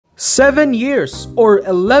7 years or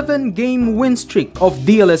 11-game win streak of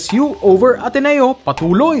DLSU over Ateneo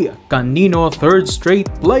patuloy. Canino third straight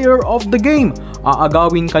player of the game.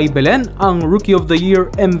 Aagawin kay Belen ang Rookie of the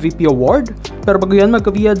Year MVP award. Pero bago yan mga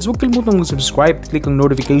ka-Vheadz, huwag kalimutang mag-subscribe at click ang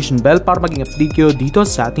notification bell para maging update kayo dito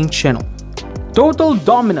sa ating channel. Total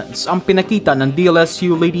dominance ang pinakita ng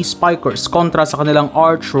DLSU Lady Spikers kontra sa kanilang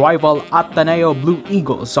arch-rival Ateneo Blue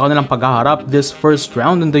Eagles sa kanilang paghaharap this first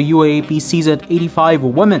round in the UAAP Season 85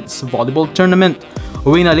 Women's Volleyball Tournament.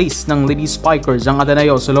 Winalis ng Lady Spikers ang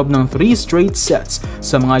Ateneo sa loob ng 3 straight sets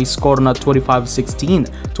sa mga score na 25-16,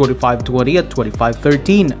 25-20 at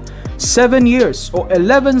 25-13. 7 years o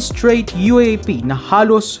 11 straight UAAP na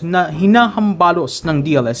halos na hinahambalos ng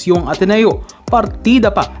DLSU ang Ateneo. Partida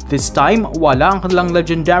pa, this time wala ang kanilang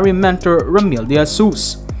legendary mentor Ramil de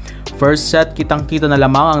Jesus. First set kitang-kita na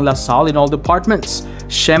lamang ang Lasal in all departments.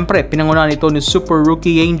 Syempre, pinangunahan ito ni Super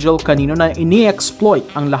Rookie Angel Canino na ini-exploit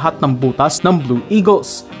ang lahat ng butas ng Blue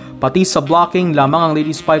Eagles. Pati sa blocking lamang ang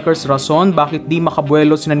Lady Spikers rason bakit di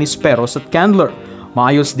makabuelo sina Nisperos at Candler.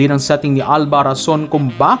 Maayos din ang setting ni Alba rason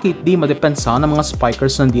kung bakit di madepensa ng mga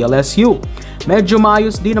Spikers ng DLSU. Medyo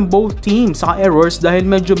maayos din ang both teams sa errors dahil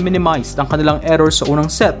medyo minimized ang kanilang errors sa unang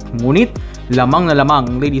set. Ngunit, lamang na lamang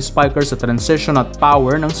ang Lady Spikers sa transition at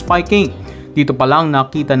power ng spiking. Dito pa lang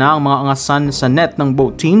nakita na ang mga angasan sa net ng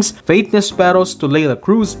both teams. Faith Nisperos to Layla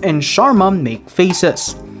Cruz and Sharma make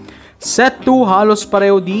faces. Set 2 halos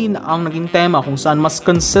pareho din ang naging tema kung saan mas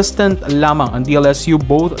consistent lamang ang DLSU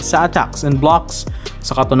both sa attacks and blocks.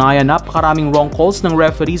 Sa katunayan, napakaraming wrong calls ng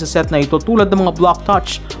referee sa set na ito tulad ng mga block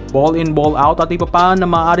touch, ball in, ball out at iba pa na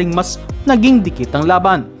maaring mas naging dikit ang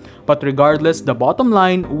laban. But regardless, the bottom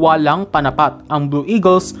line, walang panapat ang Blue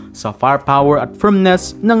Eagles sa firepower at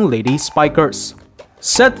firmness ng Lady Spikers.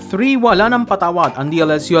 Set 3 wala nang patawad ang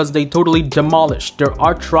DLSU as they totally demolished their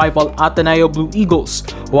arch-rival Ateneo Blue Eagles.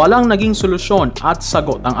 Walang naging solusyon at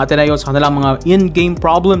sagot ang Ateneo sa kanilang mga in-game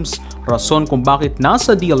problems, rason kung bakit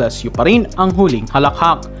nasa DLSU pa rin ang huling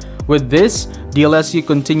halakhak. With this, DLSU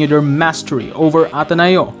continued their mastery over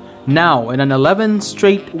Ateneo, now in an 11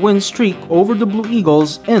 straight win streak over the Blue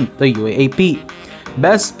Eagles in the UAAP.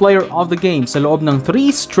 Best player of the game sa loob ng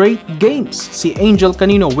 3 straight games, si Angel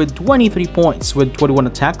Canino with 23 points with 21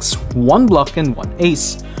 attacks, 1 block and 1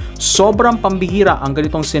 ace. Sobrang pambihira ang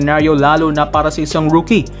ganitong senaryo lalo na para sa isang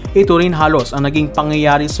rookie. Ito rin halos ang naging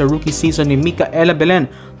pangyayari sa rookie season ni Micaela Belen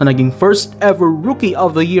na naging first ever Rookie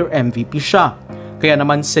of the Year MVP siya. Kaya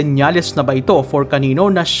naman senyales na ba ito for Canino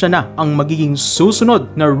na siya na ang magiging susunod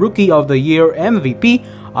na Rookie of the Year MVP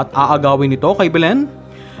at aagawin ito kay Belen?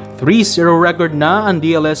 3-0 record na ang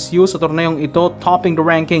DLSU sa torneong ito, topping the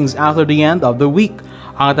rankings after the end of the week.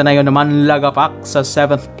 Ang Ateneo naman lagapak sa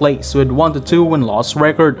 7th place with 1-2 win-loss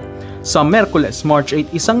record. Sa Merkules, March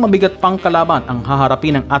 8, isang mabigat pang kalaban ang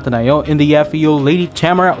haharapin ng Ateneo in the FEU Lady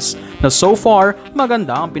Tamarals na so far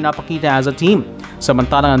maganda ang pinapakita as a team.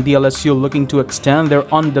 Samantalang ang DLSU looking to extend their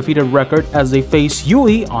undefeated record as they face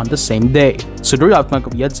UE on the same day. So do you have mga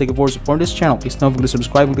ka-Vheadz, thank you for supporting this channel. Please don't forget to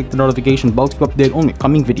subscribe and click the notification bell to update on my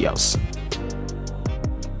coming videos.